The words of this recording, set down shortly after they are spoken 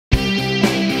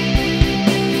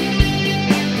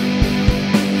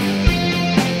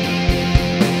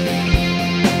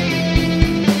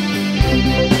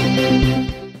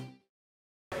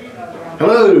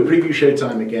Hello, preview show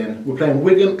time again. We're playing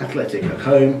Wigan Athletic at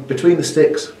home. Between the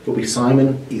sticks will be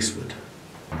Simon Eastwood.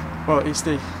 Well,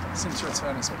 Easty, since your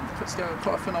return, it's put together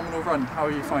quite a phenomenal run. How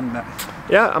are you finding that?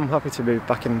 Yeah, I'm happy to be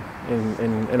back in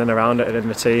and around it and in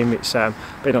the team. It's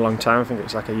been a long time. I think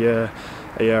it's like a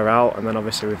year out, and then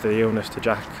obviously with the illness to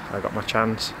Jack, I got my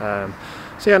chance.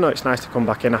 So yeah, no, it's nice to come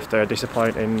back in after a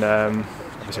disappointing.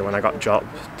 Obviously, when I got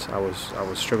dropped, I was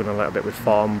struggling a little bit with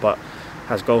form, but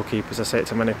as goalkeepers, I say it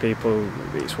to many people,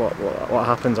 it's what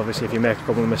happens. Obviously, if you make a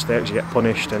couple of mistakes, you get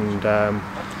punished, and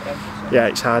yeah,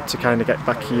 it's hard to kind of get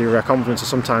back your confidence. So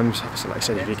sometimes, obviously, like I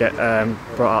said, if you get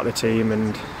brought out of the team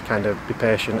and kind of be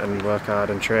patient and work hard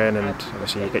and train, and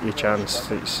obviously you get your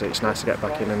chance, it's nice to get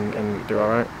back in and do all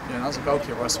right. Yeah, and as a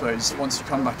goalkeeper, I suppose once you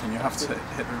come back in, you have to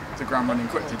hit the ground running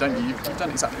quickly, don't you? You've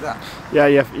done exactly that. Yeah,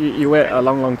 you wait a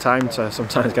long time to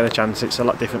sometimes get a chance. It's a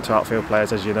lot different to outfield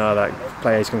players, as you know. Like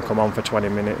players can come on for 20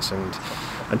 minutes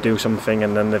and do something,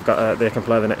 and then they can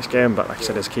play the next game. But like I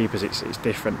said, as keepers, it's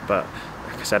different. But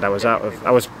like I said, I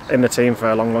was in the team for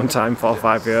a long time, 4 or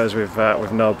 5 years with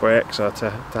no break. So to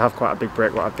have quite a big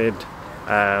break, what I did,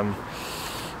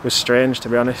 was strange, to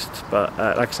be honest. But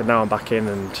like I said, now I'm back in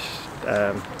and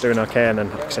doing okay. And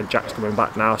then like I said, Jack's coming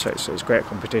back now, so it's great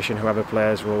competition. Whoever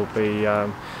plays will be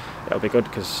it'll be good,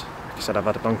 because like I said, I've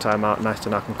had a long time out. Nice to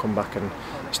know I can come back and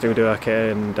still do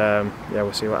okay. And yeah,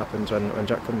 we'll see what happens when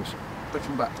Jack comes.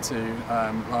 Looking back to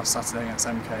last Saturday against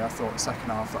MK, I thought the second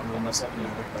half that was almost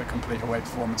the complete away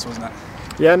performance, wasn't it?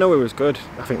 Yeah, no, it was good.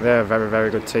 I think they're a very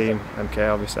good team.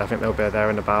 MK, obviously, I think they'll be there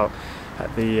and about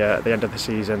at the end of the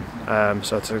season.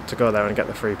 So to go there and get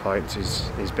the 3 points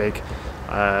is big.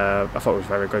 I thought it was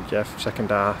very good, yeah,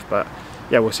 second half. But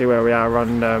yeah, we'll see where we are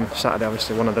on Saturday.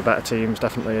 Obviously, one of the better teams,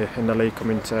 definitely in the league,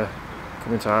 coming to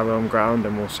our home ground,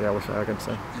 and we'll see how we fare against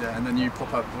them. Yeah, and then you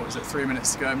pop up, what was it, 3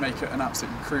 minutes to go, and make it an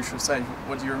absolutely crucial save.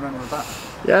 What do you remember of that?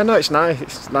 Yeah, no, it's nice.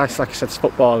 It's nice. Like I said,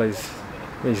 football is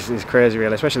crazy,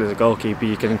 really. Especially as a goalkeeper,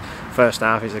 you can first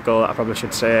half is a goal that I probably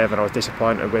should save, and I was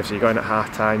disappointed with. So you're going at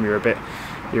half time, you're a bit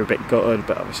gutted,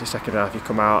 but obviously second half you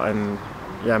come out and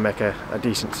yeah, make a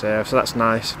decent save. So that's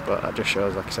nice. But that just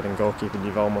shows, like I said, in goalkeeping,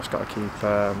 you've almost got to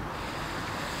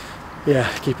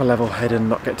keep a level head and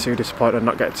not get too disappointed,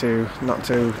 not too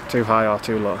high or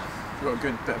too low. We've got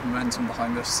a good bit of momentum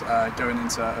behind us going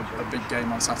into a big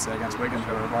game on Saturday against Wigan,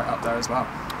 who are right up there as well.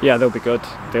 Yeah, they'll be good.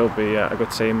 They'll be a good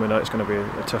team. We know it's going to be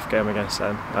a tough game against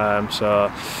them.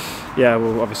 So yeah,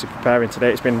 we're obviously preparing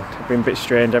today. It's been a bit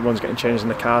strange. Everyone's getting changed in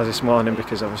the cars this morning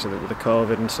because obviously with the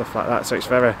COVID and stuff like that. So it's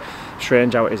very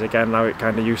strange how it is again, how it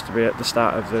kind of used to be at the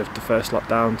start of the first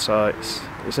lockdown. So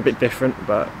it's a bit different,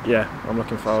 but yeah, I'm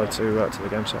looking forward to the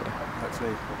game Saturday.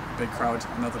 Hopefully, a big crowd,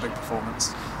 another big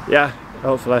performance. Yeah,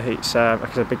 hopefully it's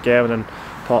like a big game, and then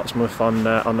Portsmouth on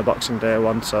the Boxing Day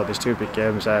one. So there's 2 big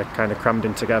games kind of crammed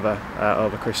in together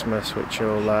over Christmas, which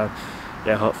will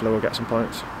yeah, hopefully we'll get some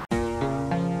points.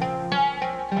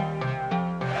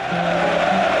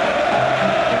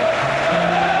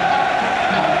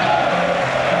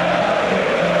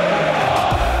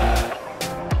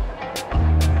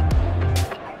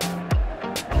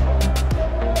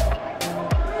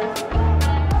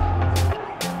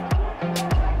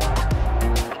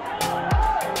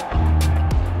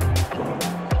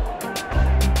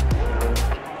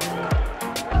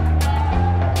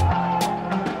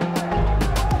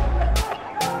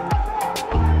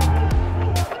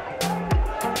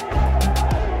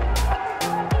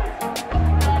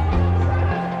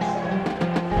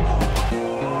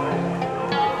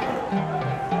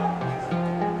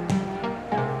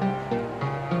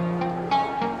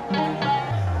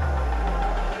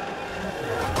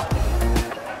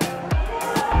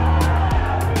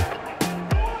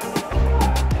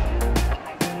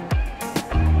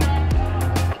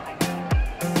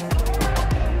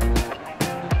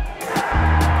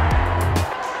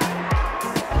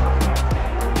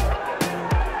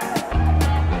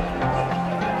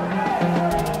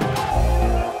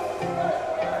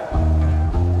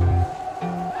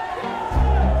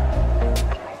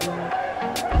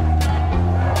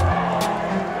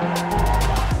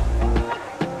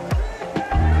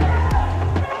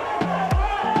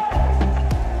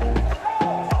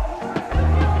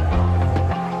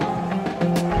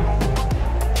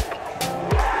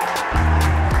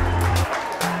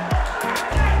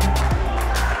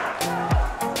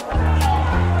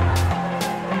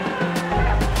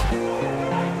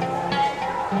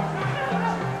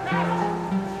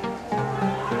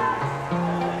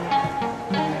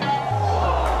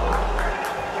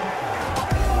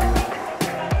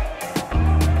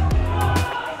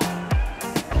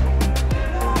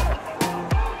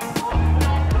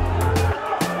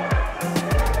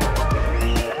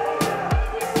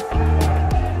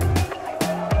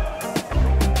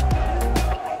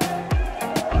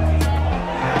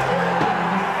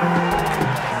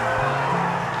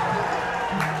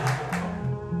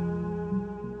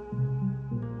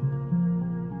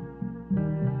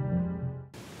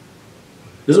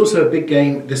 There's also a big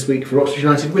game this week for Oxford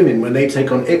United women when they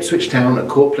take on Ipswich Town at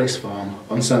Court Place Farm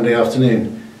on Sunday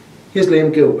afternoon. Here's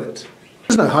Liam Gilbert.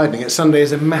 There's no hiding it. Sunday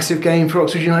is a massive game for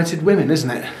Oxford United women, isn't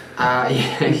it?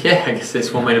 Yeah, I guess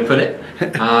that's one way to put it.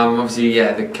 Obviously,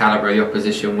 yeah, the calibre of the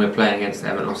opposition we're playing against, they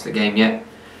haven't lost the game yet.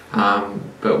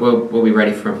 But we'll be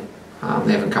ready for them.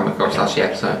 They haven't come across us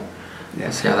yet, so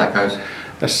let's see how that goes.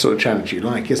 That's the sort of challenge you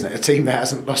like, isn't it? A team that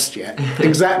hasn't lost yet.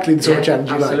 Exactly the sort of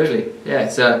challenge you like. Absolutely. Yeah,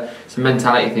 it's a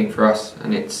mentality thing for us,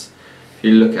 and it's, if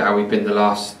you look at how we've been the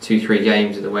last 2-3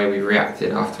 games and the way we've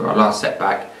reacted after our last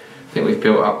setback, I think we've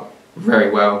built up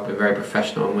very well, been very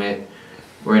professional, and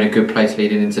we're in a good place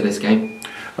leading into this game.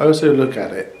 I also look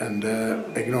at it, and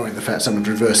ignoring the fact someone's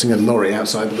reversing a lorry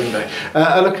outside the window,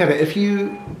 I look at it,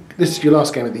 this is your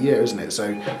last game of the year, isn't it?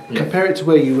 So compare it to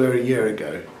where you were a year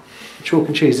ago. Chalk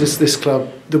and cheese, this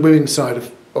club, the women's side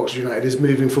of Oxford United, is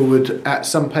moving forward at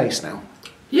some pace now.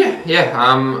 Yeah.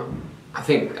 I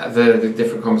think the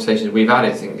different conversations we've had,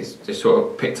 I think, is just sort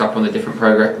of picked up on the different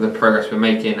progress we're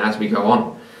making as we go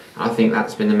on. And I think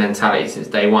that's been the mentality since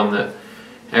day one, that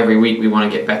every week we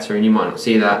want to get better, and you might not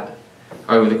see that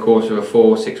over the course of a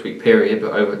 4-6 week period,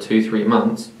 but over 2-3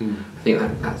 months, I think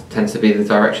that tends to be the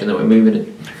direction that we're moving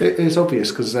in. It's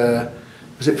obvious because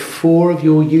was it 4 of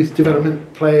your youth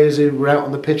development players who were out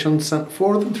on the pitch on Sunday?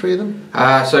 4 of them, 3 of them?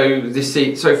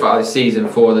 So far this season,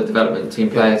 4 of the development team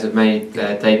players have made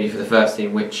their debut for the first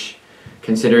team, which,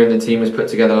 considering the team was put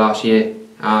together last year,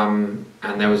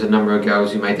 and there was a number of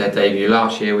girls who made their debut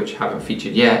last year which haven't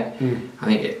featured yet. I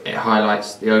think it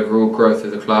highlights the overall growth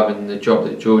of the club and the job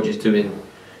that George is doing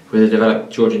with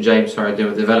George and James, doing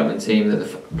with the development team, that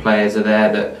the players are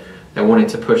there, that they're wanting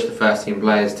to push the first team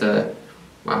players to,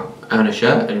 well, earn a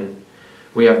shirt, and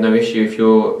we have no issue. If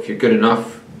you're good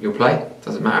enough, you'll play. It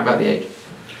doesn't matter about the age.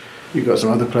 You've got some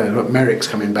other players. Like Merrick's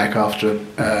coming back after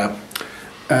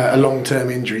a long-term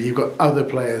injury. You've got other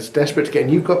players desperate to get in.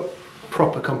 You've got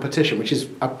proper competition, which is,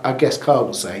 I guess Carl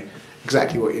will say,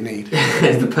 exactly what you need.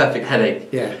 It's the perfect headache.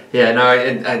 Yeah. Yeah. No,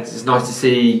 it's nice to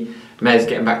see Mez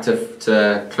getting back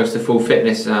to close to full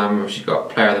fitness. She got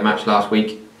player of the match last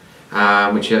week,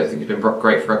 which I think has been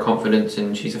great for her confidence,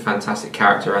 and she's a fantastic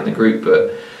character around the group.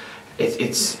 But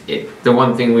the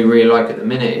one thing we really like at the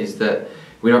minute is that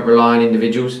we don't rely on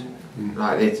individuals.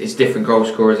 Like it's different goal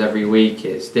scorers every week.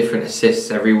 It's different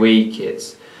assists every week.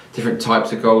 It's different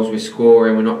types of goals we're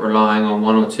scoring. We're not relying on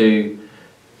 1 or 2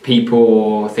 people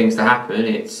or things to happen.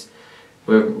 It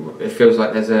feels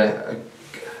like there's a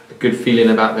good feeling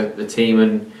about the team,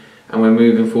 and we're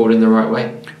moving forward in the right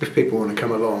way. If people want to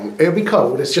come along, it'll be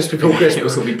cold. It's just before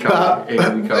Christmas. It'll be cold.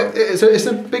 It's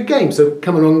a big game, so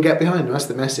come along and get behind them. That's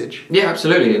the message. Yeah,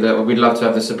 absolutely. We'd love to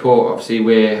have the support. Obviously,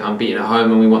 we're unbeaten at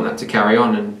home, and we want that to carry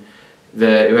on. And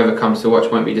whoever comes to watch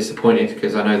won't be disappointed,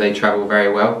 because I know they travel very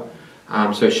well.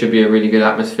 So it should be a really good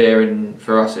atmosphere, and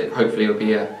for us, hopefully it'll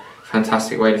be a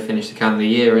fantastic way to finish the calendar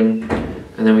year, and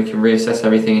then we can reassess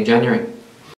everything in January.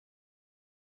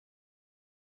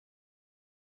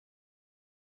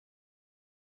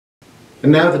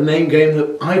 And now the name game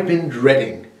that I've been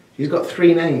dreading. He's got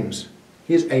 3 names.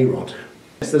 Here's A-Rod.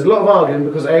 There's a lot of arguing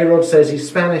because A-Rod says he's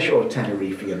Spanish or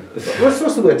Tenerifean.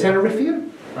 What's the word? Tenerifean?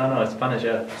 No, it's Spanish,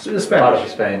 yeah. So it's Spanish? Part of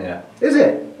Spain, yeah. Is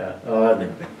it? Yeah. Oh, I've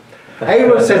never been.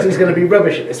 A-Rod says he's going to be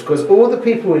rubbish at this because all the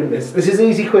people in this is an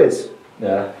easy quiz.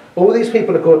 Yeah. All these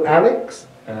people are called Alex,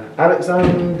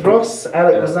 Alexandros,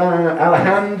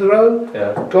 Alejandro,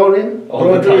 Gorrin,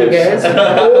 Rodriguez,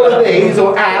 all of these,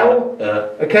 or Al,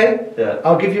 okay? Yeah.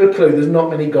 I'll give you a clue, there's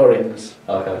not many Gorrins.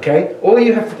 Okay? All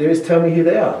you have to do is tell me who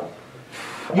they are.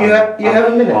 You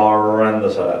have a minute.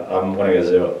 Horrendous at it. I'm going to get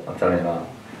 0, I'm telling you now.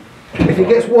 If he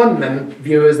gets 1 then,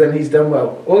 viewers, then he's done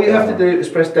well. All you have to do is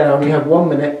press down, you have 1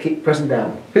 minute, keep pressing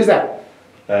down. Who's that?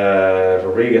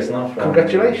 Rodriguez, no?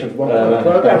 Congratulations, 1 point.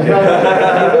 Well done.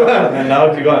 And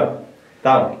now keep going.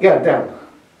 Down. Yeah, down.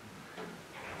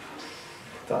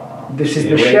 This is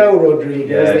Michelle Rodriguez.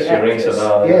 Yeah, the she actress. rings a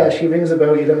bell. Yeah, she rings a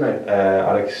bell, you don't know.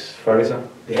 Alex Ferguson.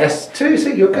 Yes, 2,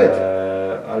 see, you're good.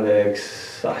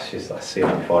 Alex, I've seen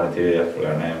her before on TV, I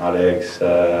forgot her name. Alex.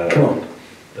 Come on.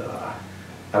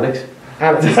 Alex?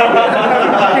 Alex. You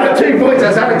got 2 points,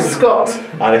 that's Alex Scott.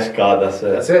 Alex Scott, that's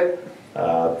it. That's it.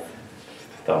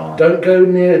 Don't know. Don't go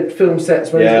near film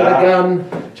sets when he's got a gun.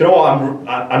 Do you know what?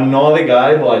 I know the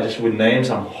guy, but I just with names,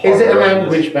 I'm horrible. Is it a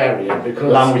language barrier?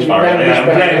 Because language barrier.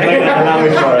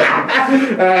 Language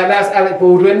barrier. That's Alec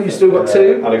Baldwin. You still got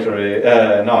 2. Alex Rodriguez.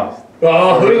 No.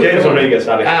 Oh, James Rodriguez.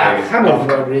 Alex Rodriguez. Hamilton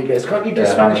Rodriguez. Can't you do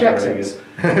Spanish accents?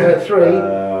 3.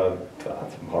 I'm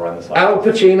horrendous. Al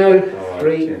Pacino.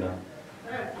 3.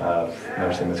 I've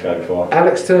never seen this guy before.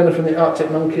 Alex Turner from the Arctic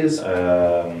Monkeys.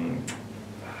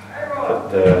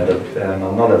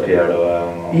 Another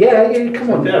Piero. Yeah, come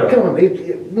on, Piero. come on.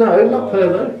 No, not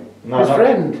Perlo. No, His not-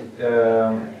 friend.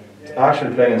 I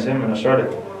actually played against him in Australia.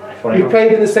 Funny You enough.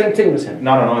 played in the same team as him.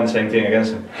 No, in the same team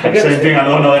against him. Against Same him? thing, I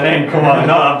don't know the name, come on,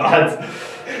 not bad.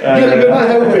 You're not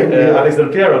helping. Alex Del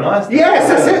Piero, nice. Yes,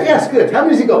 that's it. Yes, good. How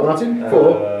many has he got, Martin?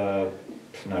 4.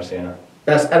 Never seen it.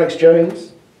 That's Alex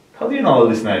Jones. How do you know all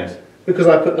these names? Because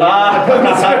I put them I put them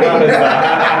on the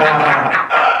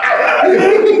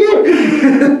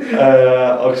screen.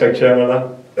 Oxford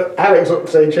Chamberlain. Alex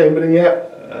Oxlade-Chamberlain, yeah.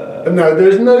 No,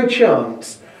 there's no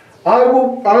chance. I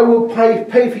will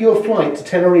pay for your flight to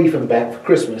Tenerife and back for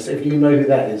Christmas if you know who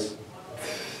that is.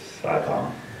 I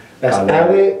can't. That's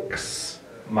Alex.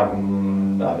 I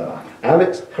don't know.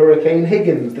 Alex Hurricane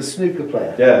Higgins, the snooker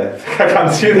player. Yeah, I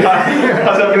can't see that.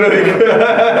 That's a bloody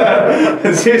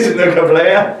good. He's a snooker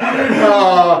player.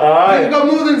 You got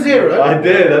more than 0. I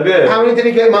did. How many did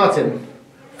he get, Martin?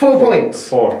 4 points.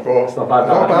 4. It's not bad.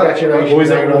 Not bad.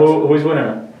 Congratulations. Who's winning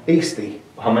it? Easty.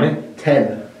 How many?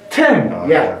 10. 10?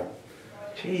 Yeah.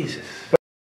 Jesus.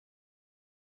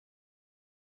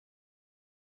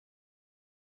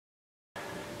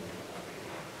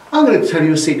 I'm going to tell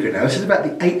you a secret now. This is about the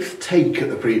 8th take at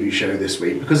the preview show this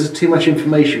week because there's too much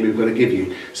information we've got to give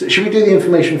you. So should we do the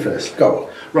information first? Go on.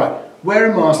 Right.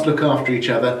 Wear a mask, look after each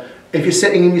other. If you're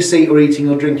sitting in your seat or eating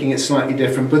or drinking, it's slightly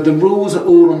different, but the rules are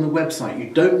all on the website. You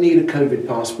don't need a COVID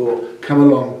passport. Come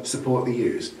along, support the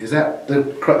U's. Is that the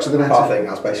crux of the matter? I think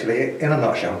that's basically it in a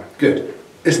nutshell. Good.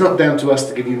 It's not down to us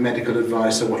to give you medical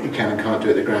advice on what you can and can't do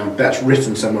at the ground. That's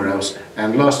written somewhere else.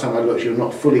 And last time I looked, you're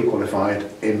not fully qualified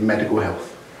in medical health.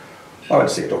 I went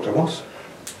to see a doctor once.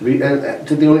 Did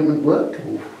the ointment work?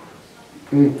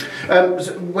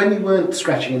 So when you weren't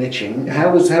scratching and itching,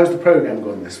 how's the programme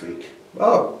gone this week?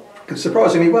 Oh,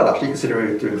 surprisingly well actually, considering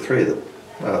we were doing 3 of them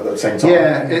at the same time.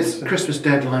 Yeah, it's Christmas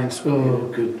deadlines. Oh,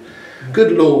 good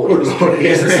Lord. Good Lord,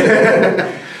 yes.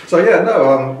 So yeah,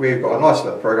 no, we've got a nice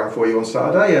little programme for you on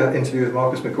Saturday. Interview with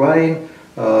Marcus McGuane,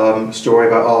 story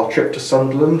about our trip to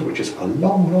Sunderland, which is a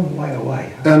long, long way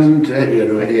away. And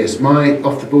it is. My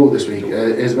off the ball this week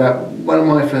is about one of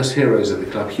my first heroes at the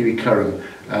club, Hughie Curran.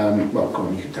 Well, come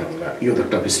on, you can tell me about. You're the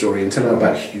club historian. Tell me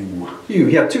about Hugh.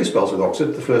 He had 2 spells with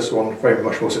Oxford. The first one very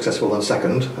much more successful than the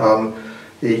second.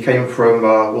 He came from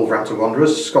Wolverhampton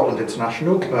Wanderers, Scotland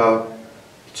international,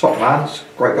 top man,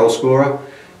 great goal scorer,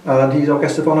 and he's our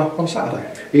guest of honour on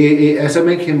Saturday. So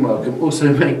make him welcome.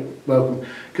 Also make welcome.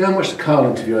 Go and watch the Carl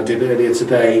interview I did earlier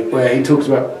today, where he talks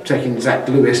about taking Zach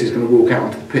Lewis, who's going to walk out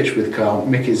onto the pitch with Carl,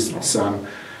 Mickey's son.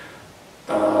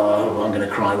 I'm going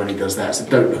to cry when he does that, so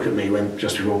don't look at me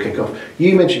just before kick-off.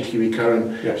 You mentioned Hughie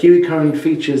Curran. Yes. Hughie Curran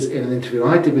features in an interview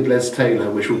I did with Les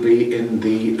Taylor, which will be in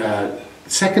the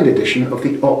 2nd edition of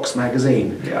the Ox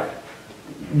magazine. Yeah.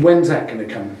 When's that going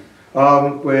to come?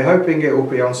 We're hoping it will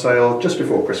be on sale just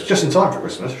before Christmas, just in time for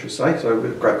Christmas, I should say. So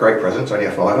great present, only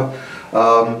a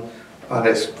 £5. And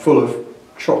it's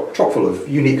chock full of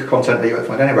unique content that you won't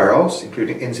find anywhere else,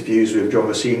 including interviews with John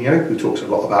Rossino, who talks a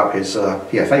lot about his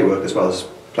PFA work as well as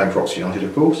playing for Oxford United,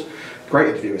 of course. Great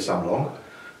interview with Sam Long.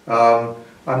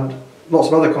 And lots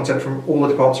of other content from all the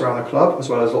departments around the club, as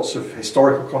well as lots of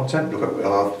historical content. Look at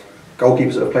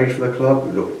goalkeepers that have played for the club.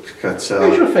 We look at...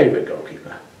 Who's your favourite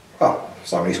goalkeeper?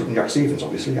 Simon Eastwood and Jack Stevens,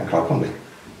 obviously, and Clive Conley.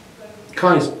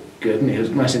 Kai's good, and it was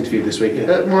a nice interview this week.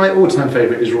 My all-time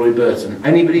favourite is Roy Burton.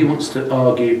 Anybody who wants to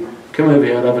argue, come over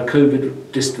here, I'd have a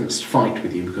COVID-distanced fight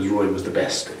with you because Roy was the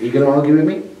best. Are you going to argue with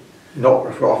me?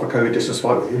 Not for a COVID distance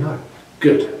fight with you, no.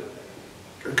 Good.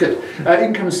 You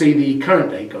can come and see the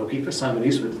current day goalkeeper, Simon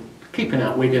Eastwood, keeping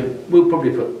out Wigan. We'll probably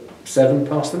put 7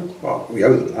 past them. Well, we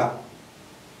owe them that.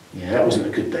 Yeah, that wasn't a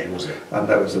good day, was it? And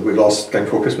that was the last game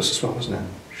before Christmas as well, wasn't it?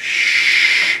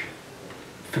 Shh.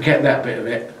 Forget that bit of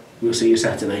it. We'll see you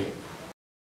Saturday.